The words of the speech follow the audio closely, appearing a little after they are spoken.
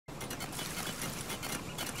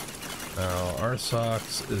Now, our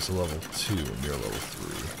socks is level 2 and you're level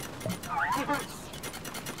 3.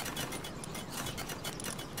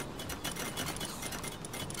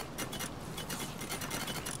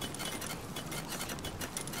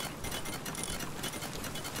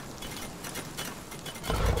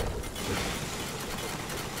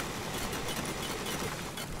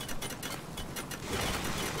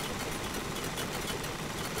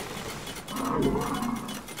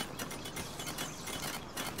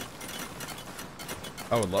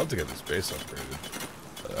 I would love to get this base upgraded,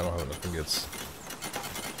 but I don't have enough ingots.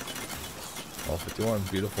 All 51,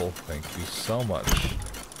 beautiful. Thank you so much.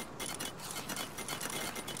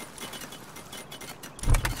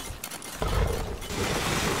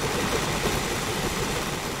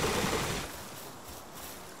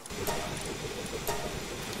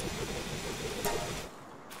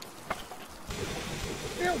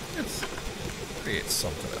 Yeah, it's creates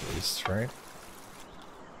something at least, right?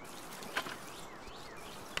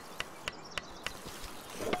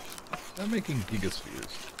 I'm making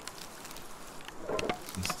gigaspheres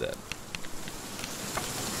instead.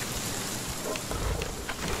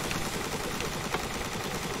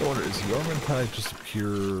 I wonder, is Yormantide just a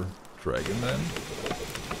pure dragon then?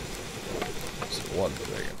 It's a blood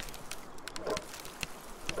dragon.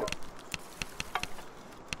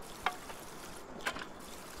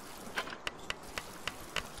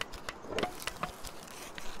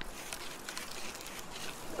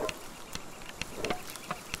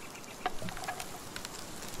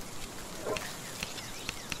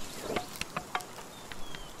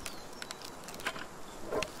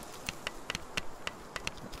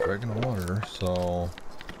 Dragon water, so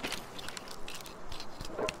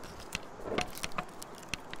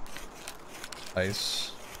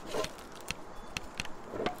ice.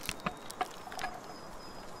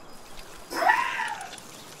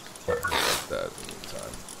 Like that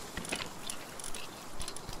anytime.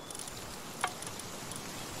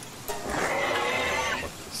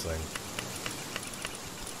 Fuck this thing.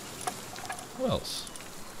 What else?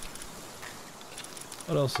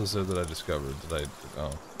 What else is there that I discovered that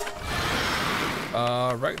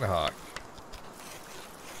Ragnarok.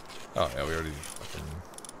 Oh yeah, we already fucking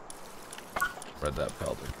read that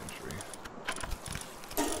Palworld entry.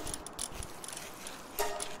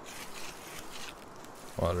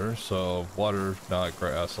 Water, so water, not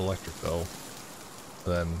grass, electric though.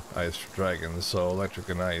 Then ice for dragons, so electric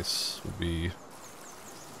and ice would be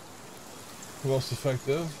most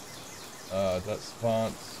effective. That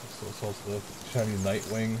spot, so it's also the shiny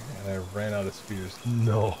Nightwing, and I ran out of spears.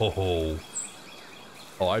 No.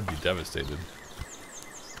 Oh, I'd be devastated.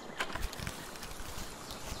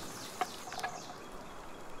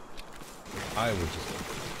 I would just be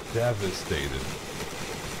devastated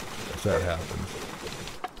if that happened.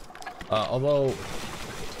 Although,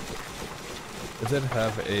 it did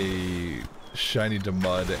have a shiny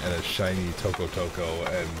Demud and a shiny Toko Toko,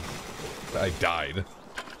 and I died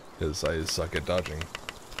because I suck at dodging.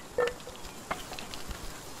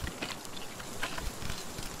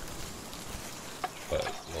 But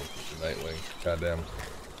well, Nightwing, goddamn.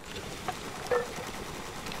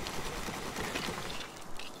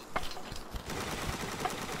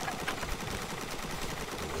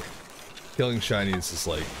 Killing shinies is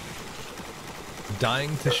like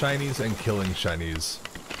dying to shinies and killing shinies,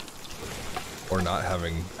 or not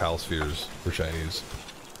having pal spheres for shinies.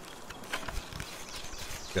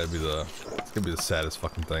 It's gonna be the saddest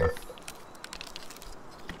fucking thing.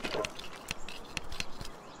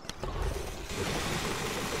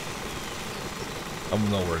 I'm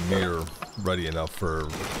nowhere near ready enough for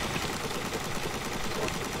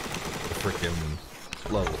freaking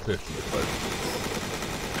level 50, but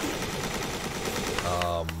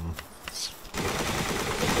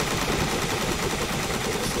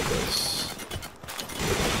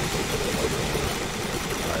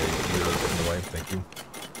thank you.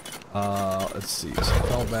 Let's see, so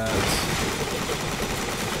Felbats.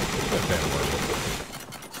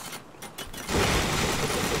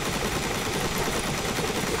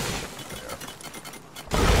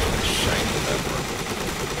 Shiny pepper.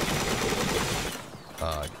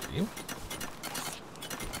 You.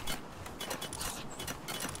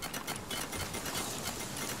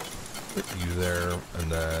 Put you there, and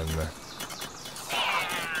then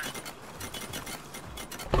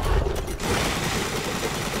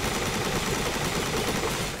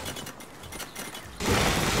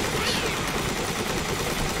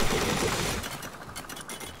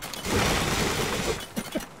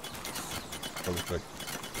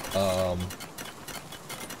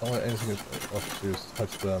I want anything else to do is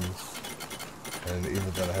touch them, and even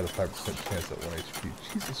then I had a 5% chance at 1 HP.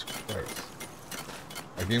 Jesus Christ.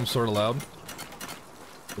 I game's sort of loud.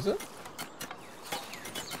 Is it?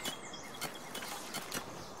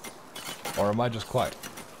 Or am I just quiet?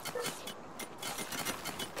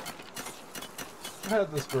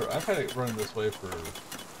 I've had it running this way for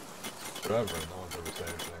forever and no one's ever said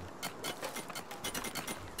anything.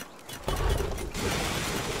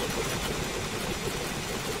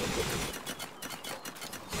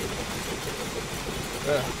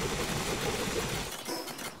 Yeah.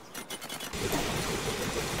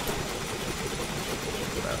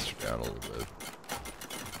 Master down a little bit.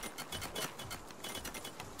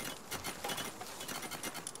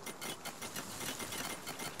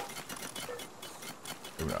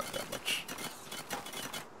 Maybe not that much.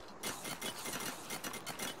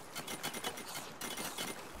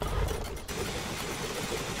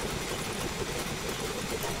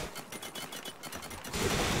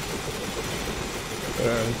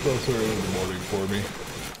 It's also early in the morning for me.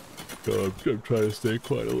 So I'm trying to stay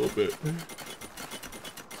quiet a little bit.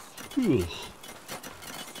 Ugh.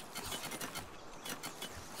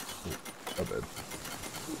 My bad.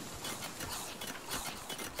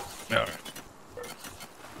 Alright.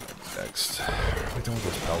 Next. What are we doing with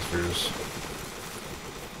those Palworld?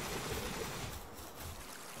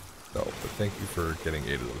 No, but thank you for getting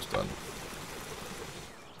 8 of those done.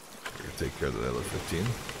 You're gonna take care of the other 15.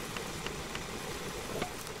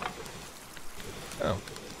 Oh.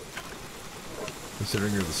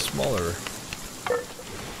 Considering you're the smaller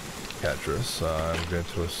Catrus, I'm going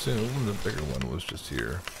to assume the bigger one was just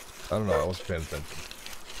here. I don't know, I wasn't paying attention.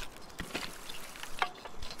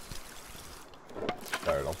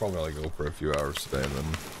 Alright, I'll probably only go for a few hours today and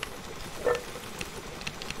then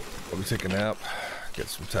probably take a nap, get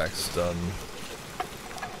some taxes done.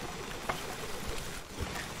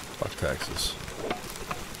 Fuck taxes.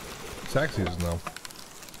 Tax season though.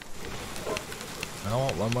 I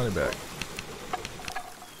want my money back.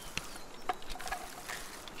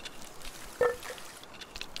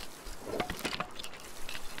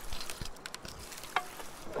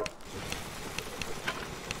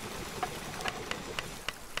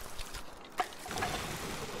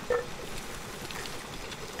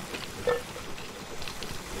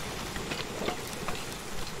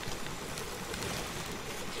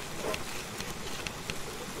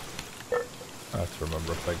 I have to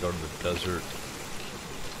remember if I go to the desert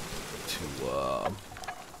to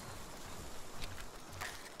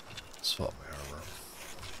swap my armor.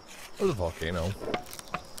 Or the volcano.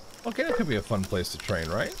 Volcano could be a fun place to train,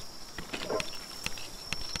 right?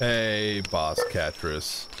 Hey, boss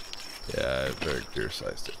Catrus. Yeah, very clear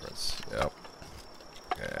size difference. Yep.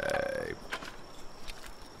 Okay.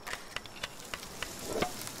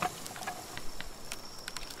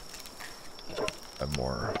 I'm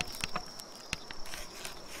more.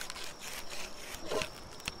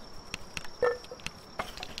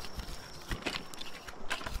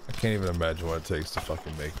 I can't even imagine what it takes to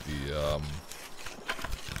fucking make the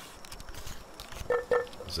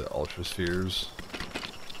is it ultra spheres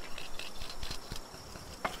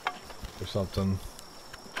or something?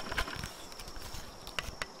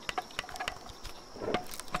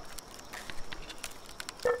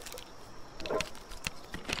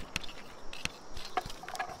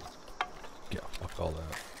 Yeah, fuck all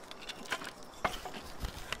that.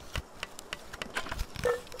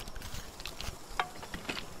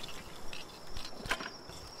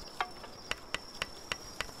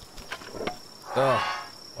 Oh,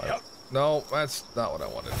 yep. No, that's not what I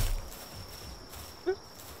wanted.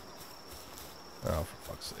 Oh, for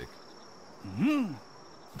fuck's sake.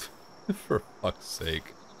 For fuck's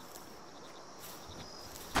sake.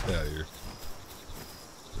 Get out of here.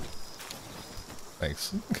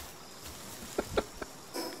 Thanks.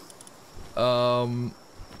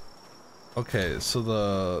 Okay, so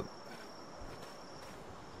the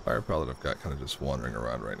fire pellet I've got kind of just wandering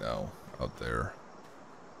around right now out there.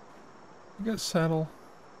 You got a saddle?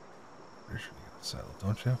 Pretty sure you got a saddle,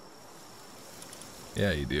 don't you?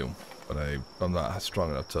 Yeah, you do. But I'm not strong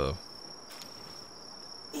enough to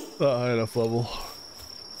not high enough level.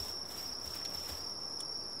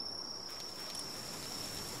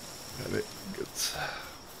 Got it. Good.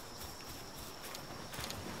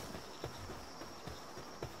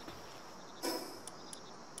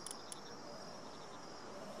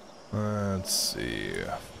 Let's see.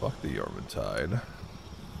 Fuck the Yormantide.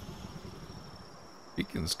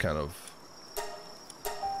 Beacon's kind of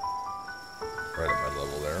right at my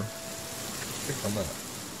level there. Pick on that.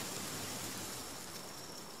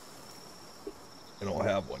 I don't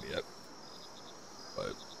have one yet,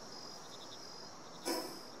 but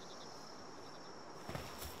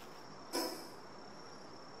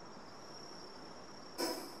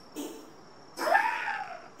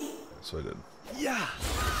so I did. Yeah.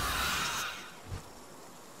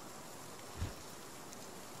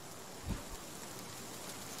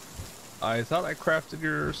 I thought I crafted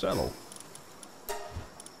your saddle.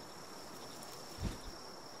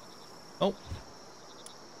 Oh.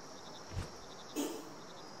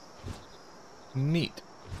 Neat.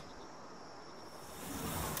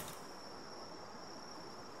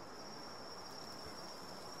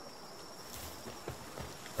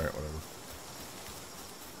 Alright, whatever.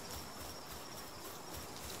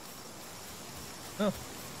 Oh,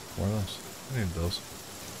 one of those. I needed those.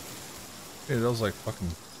 I needed those like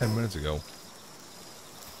fucking 10 minutes ago.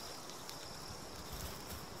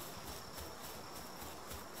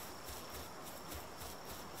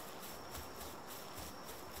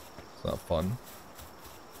 It's not fun.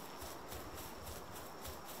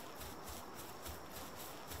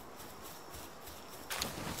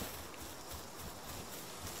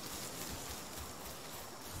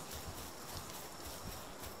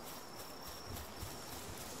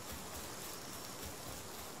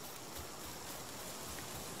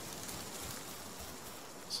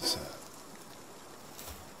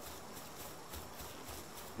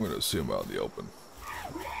 I'm gonna assume out in the open.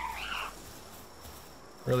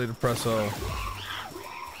 Really, Depresso?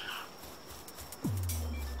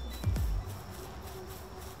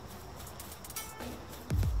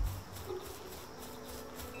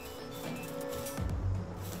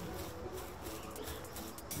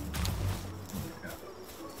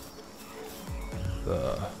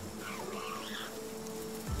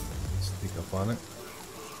 Sneak up on it.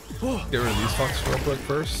 Get rid of these fucks real quick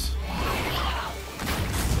first.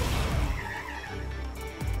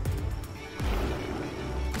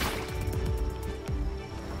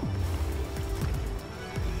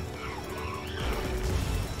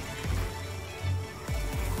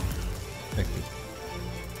 Thank you.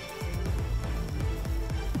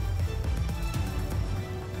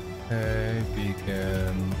 Hey,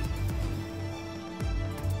 beacon.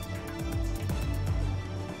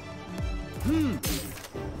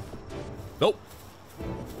 Nope.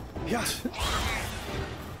 Yeah.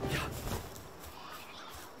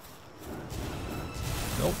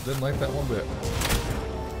 Nope, didn't like that one bit.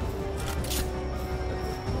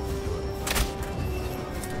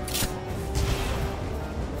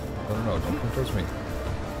 No, don't come towards me.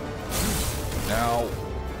 Now.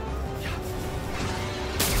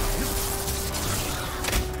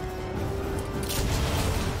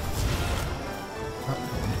 Not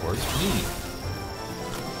coming towards me.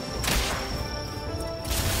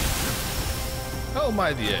 How am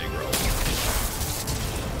I the aggro?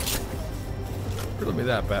 Riddle me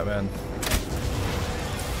that, Batman.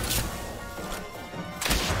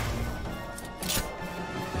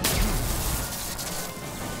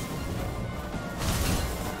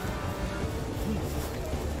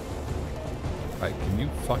 Alright, can you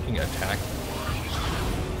fucking attack?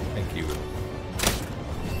 Thank you.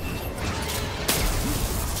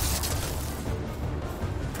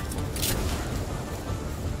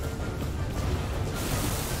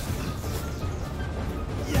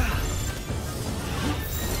 Yeah.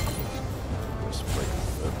 Just break it.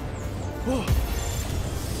 Whoa.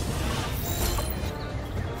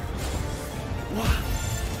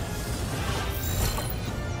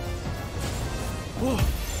 Whoa.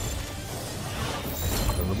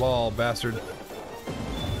 On the ball, bastard.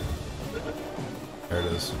 There it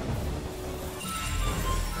is.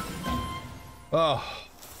 Oh,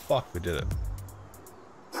 fuck, we did it.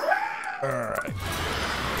 Alright.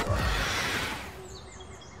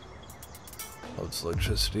 Loads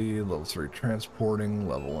electricity, level 3 transporting,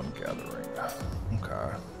 level 1 gathering.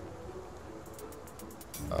 Okay.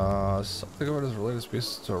 Something about his related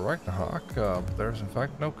species to Arachnahawk. There's in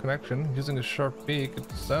fact no connection. Using a sharp beak, it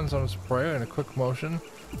descends on its prey in a quick motion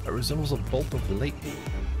that resembles a bolt of lightning.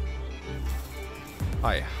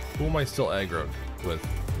 Hi, who am I still aggroed with?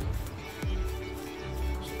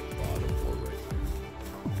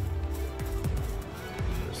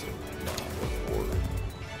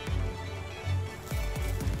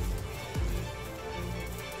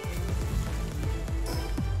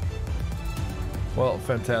 Well,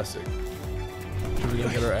 fantastic. Should we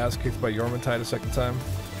gonna get our ass kicked by Yormantide a second time?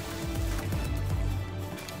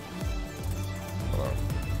 Hold on.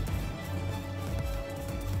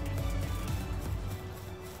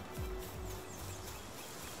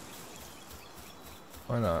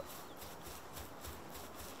 Why not?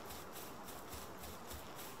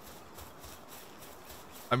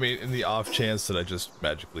 I mean, in the off chance that I just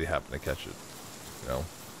magically happen to catch it, you know?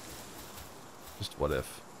 Just what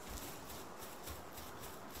if?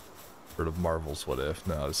 Of Marvel's what if.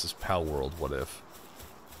 No, this is Palworld what if.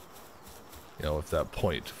 You know, if that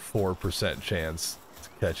 0.4% chance to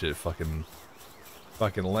catch it fucking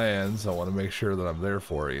lands, I want to make sure that I'm there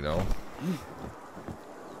for it, you know?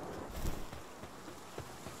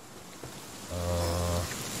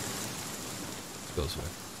 Goes away.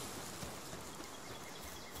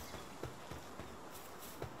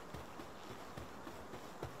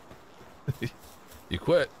 You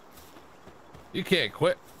quit. You can't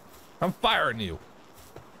quit. I'm firing you.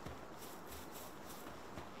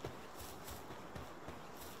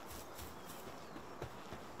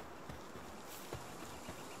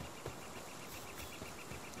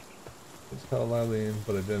 It's called Lylene,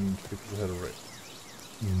 but I didn't because I had a right.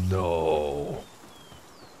 No.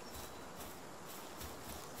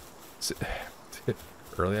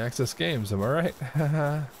 Early access games, am I right?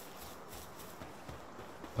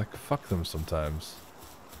 Like, fuck them sometimes.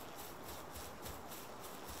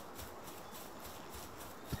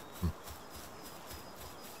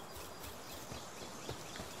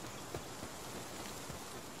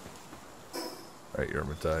 Alright,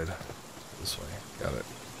 Yermintide. This way. Got it.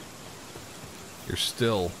 You're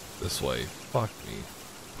still this way. Fuck me.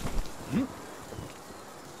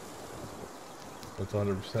 What's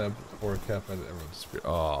 100% before a cap and everyone's spirit?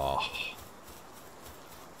 Oh.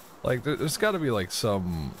 Like, there's got to be like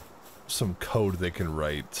some code they can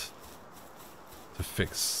write to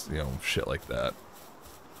fix, you know, shit like that.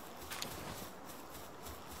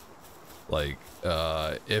 Like,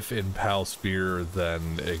 if in Pal Spear,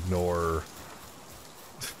 then ignore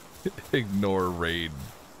raid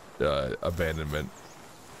abandonment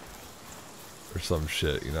or some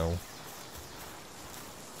shit, you know?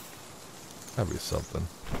 That'd be something.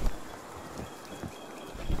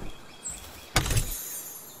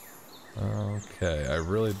 Okay, I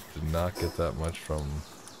really did not get that much from...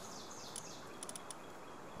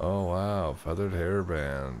 Oh wow, feathered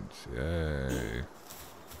hairband. Yay.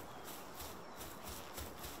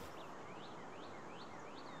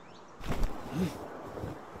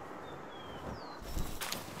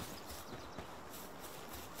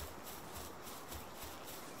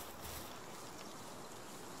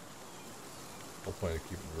 The point of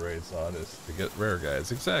keeping the raids on is to get rare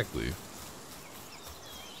guys. Exactly.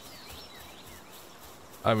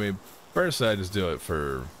 I mean, personally, I just do it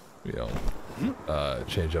for, you know,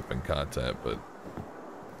 change up in content, but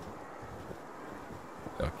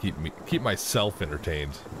you know, keep myself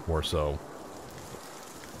entertained more so.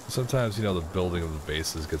 Sometimes, you know, the building of the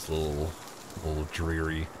bases gets a little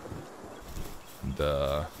dreary, and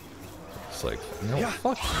it's like, you know,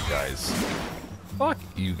 fuck you guys. Fuck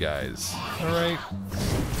you guys. All right.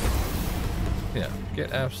 Yeah,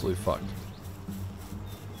 get absolutely fucked.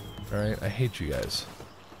 All right, I hate you guys.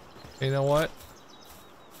 You know what?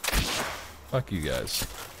 Fuck you guys.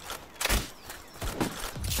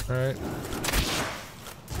 Alright.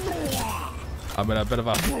 I'm in a bit of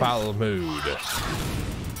a foul mood.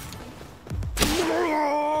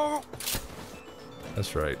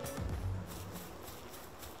 That's right.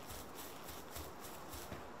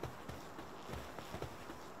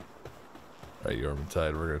 Alright,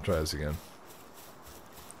 Yermintide, we're gonna try this again.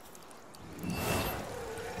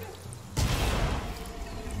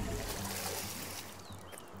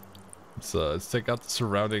 Let's take out the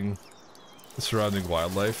surrounding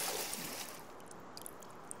wildlife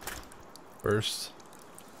first.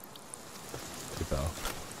 Hey, pal.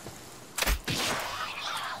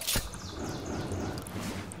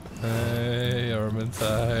 Hey,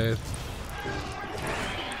 Yermintide.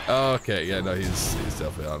 Oh, okay, yeah, no, he's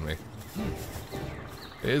definitely on me.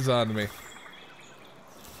 He's on me.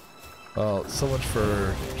 Well, so much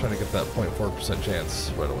for trying to get that 0.4%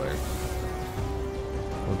 chance right away.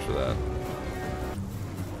 So much for that.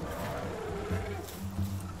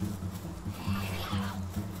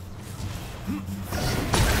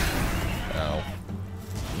 Ow.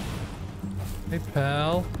 Hey,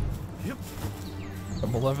 pal. Yep.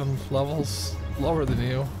 I'm 11 levels lower than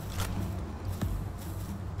you.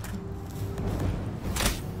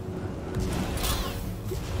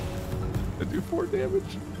 I do 4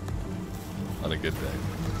 damage on a good day.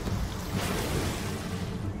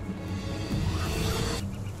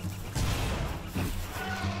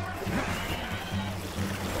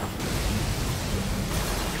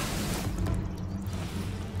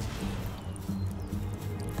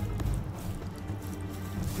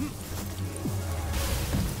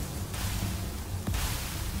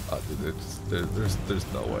 There's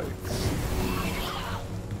no way.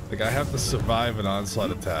 Like, I have to survive an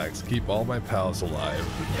onslaught attacks, keep all my pals alive,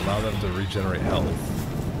 allow them to regenerate health.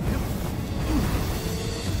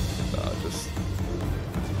 Just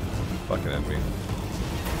fucking at me.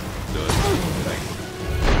 Do it. Thank you.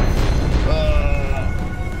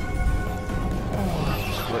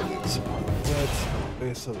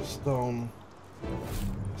 nice out of stone.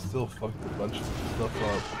 Still fucked a bunch of stuff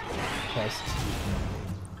up. Past.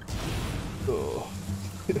 Oh,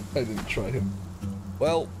 I didn't try him.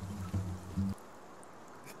 Well,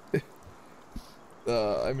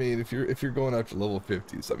 I mean, if you're going after level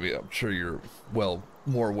 50s, I mean, I'm sure you're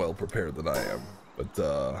more well prepared than I am.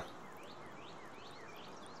 But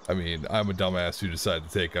I mean, I'm a dumbass who decided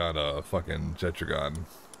to take on a fucking Jetragon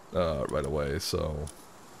right away. So,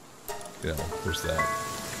 you know, there's that.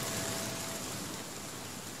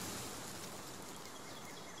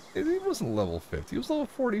 He wasn't level 50. He was level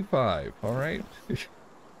 45. All right.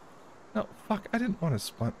 No, fuck. I didn't want to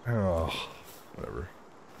spawn. Oh, whatever.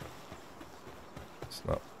 It's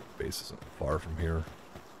not. Base isn't far from here.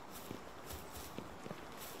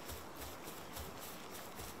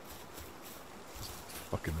 Just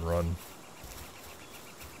fucking run.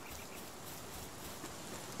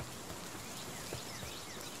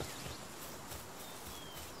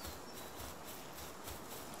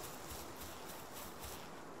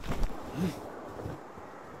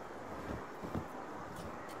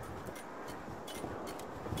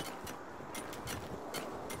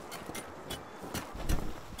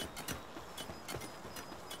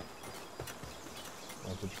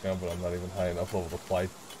 But I'm not even high enough level to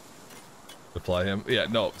fly him. Yeah,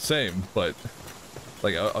 no, same, but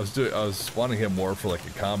like I was spawning him more for like a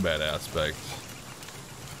combat aspect.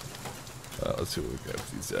 Let's see what we got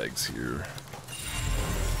with these eggs here.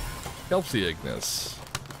 Helps the Ignis.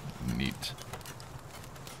 Neat.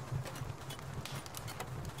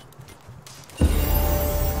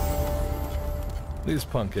 These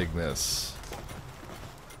punk Ignis.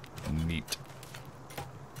 Neat.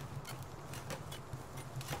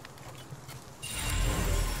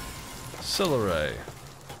 Celery.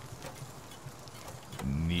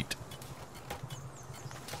 Neat.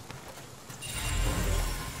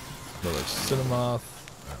 Another Cinnamoth.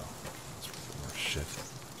 Oh, that's more shit.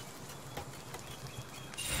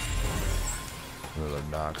 Another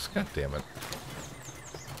Nox. God damn it.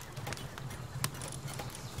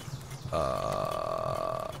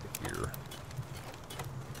 Here.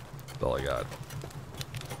 That's all I got.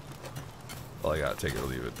 All I got. Take it or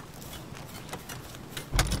leave it.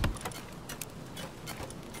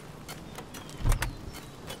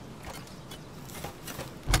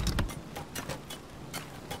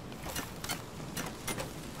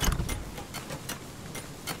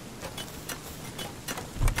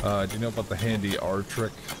 Do you know about the handy R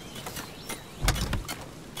trick?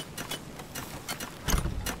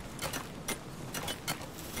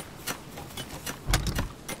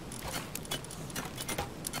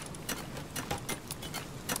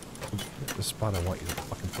 The spot I want you to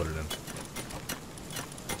fucking put it in.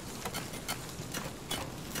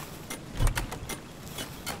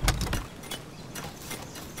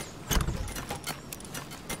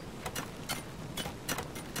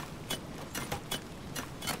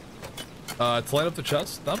 To light up the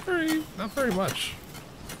chest, not very much.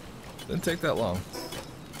 Didn't take that long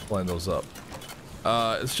to line those up.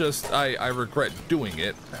 It's just I regret doing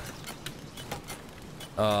it.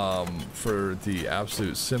 For the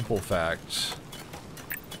absolute simple fact,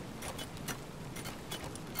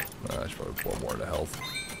 I should probably pour more into health.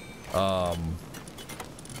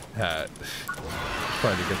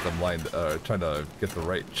 Trying to get them lined, trying to get the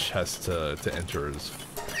right chest to enter is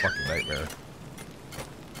a fucking nightmare.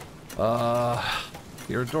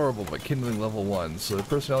 You're adorable, but kindling level 1. So the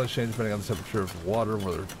personality change depending on the temperature of water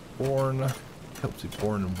where they're born. Helps you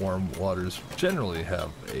born in warm waters generally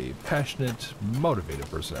have a passionate, motivated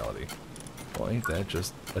personality. Well, ain't that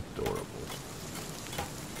just adorable?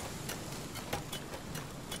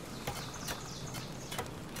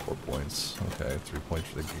 Four points. Okay, 3 points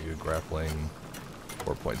for the Giga grappling.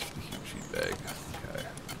 4 points for the huge sheet bag. Okay.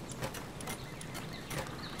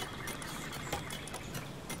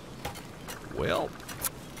 Well,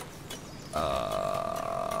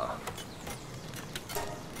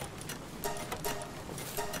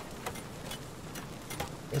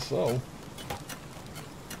 guess so.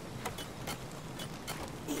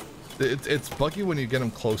 It's buggy when you get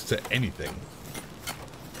them close to anything.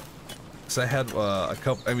 Cause I had a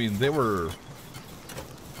couple. I mean, they were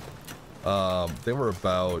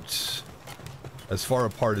about as far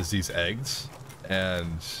apart as these eggs,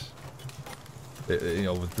 and you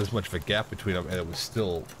know, with this much of a gap between them, and it was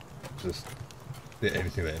still just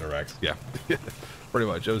anything that interacts. Yeah, pretty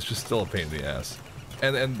much. It was just still a pain in the ass.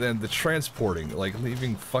 And then the transporting, like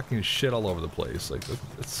leaving fucking shit all over the place. Like,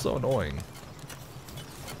 it's so annoying.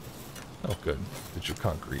 Oh, good. Did your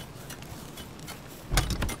concrete.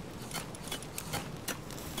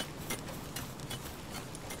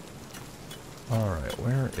 Alright,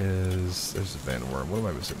 where is... There's a Vanworm. What am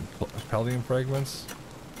I missing? Palladium fragments?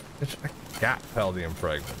 Bitch, I got Palladium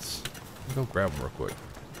fragments. Let me go grab them real quick.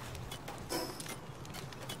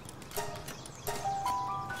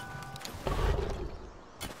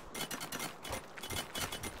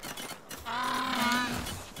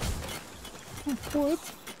 What?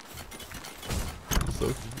 I'm so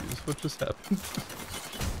confused. What just happened?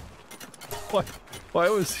 Why? Why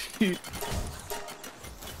was he...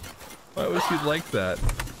 Why was he like that?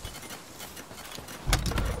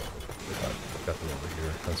 Got them over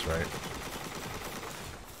here. That's right.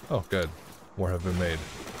 Oh, good. More have been made.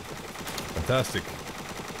 Fantastic.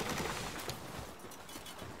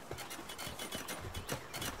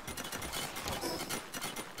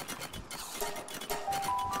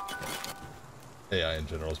 AI in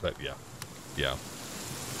general is bad. Yeah. Yeah.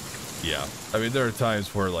 Yeah. I mean, there are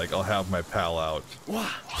times where, like, I'll have my pal out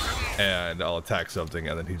and I'll attack something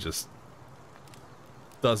and then he just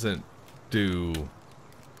doesn't do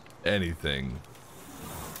anything.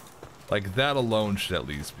 Like, that alone should at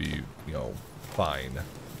least be, you know, fine.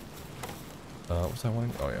 What was I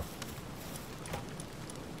wanting? Oh, yeah.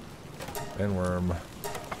 Bandworm.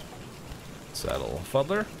 Saddle.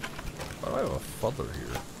 Fuddler? Why do I have a fuddler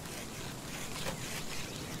here?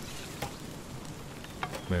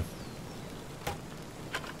 Me.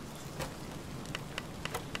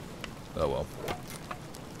 Oh, well.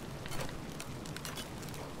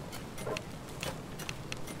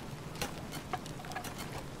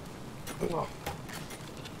 Oh.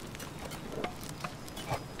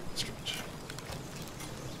 Stretch.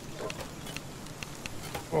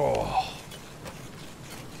 Oh.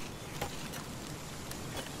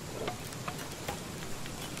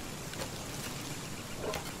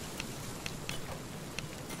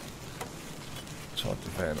 Just want the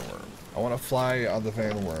Vanworm. I want to fly on the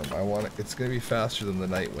Vanworm. I want it. It's gonna be faster than the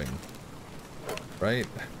Nightwing, right?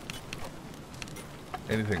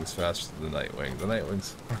 Anything's faster than the Nightwing. The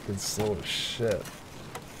Nightwing's fucking slow as shit.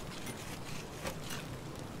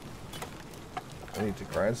 I need to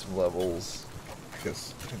grind some levels.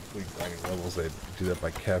 Because typically grinding levels, they do that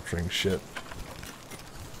by capturing shit.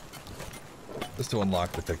 Just to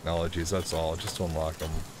unlock the technologies, that's all. Just to unlock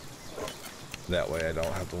them. That way I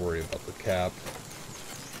don't have to worry about the cap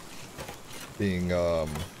being, I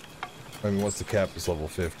mean, once the cap is level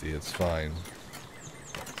 50, it's fine.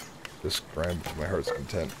 Just grind to my heart's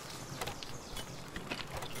content.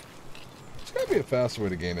 It's gotta be a faster way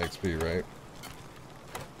to gain XP, right?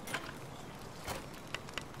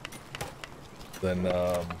 Than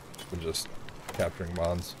just capturing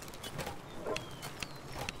mons.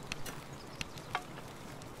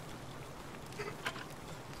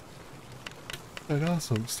 And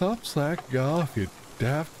awesome. Stop slacking off, you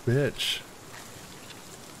daft bitch.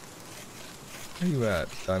 Where you at,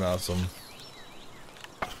 Dine Awesome?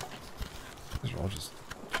 These are all just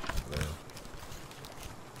there.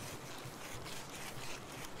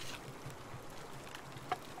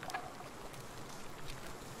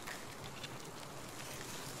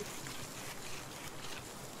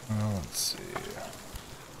 Well, let's see.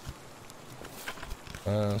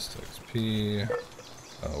 Fast XP.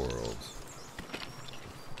 Palworld.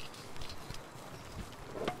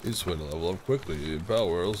 Each way to level up quickly.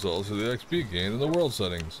 Palworld is also the XP gain in the world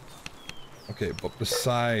settings. Okay, but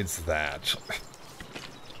besides that,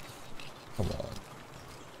 come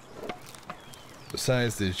on.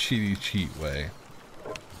 Besides the cheaty cheat way,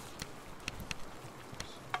 of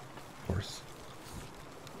course.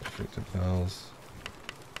 Restricted pals.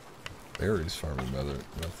 Berries farming method.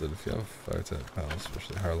 If you have 5 to 10 pals,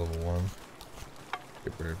 especially higher level 1,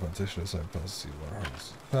 get berry plantation assign pals to see one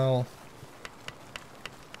harvest pal.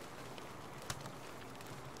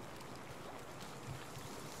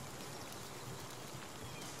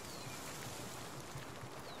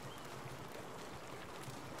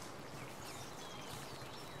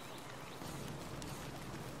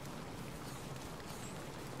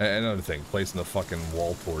 Another thing, placing the fucking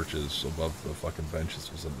wall torches above the fucking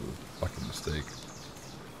benches was a fucking mistake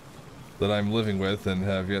that I'm living with and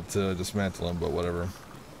have yet to dismantle them, but whatever.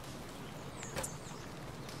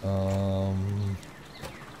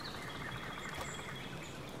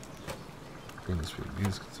 Goodness,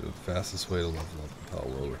 these are the fastest way to level up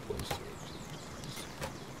in Palworld. We're close to it.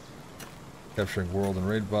 Capturing world and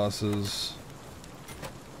raid bosses.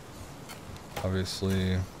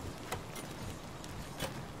 Obviously.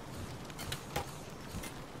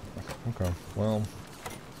 Okay, well,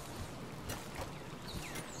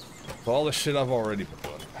 all the shit I've already been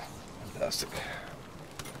doing. Fantastic.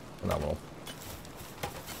 Phenomenal.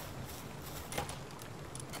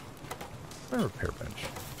 My repair bench.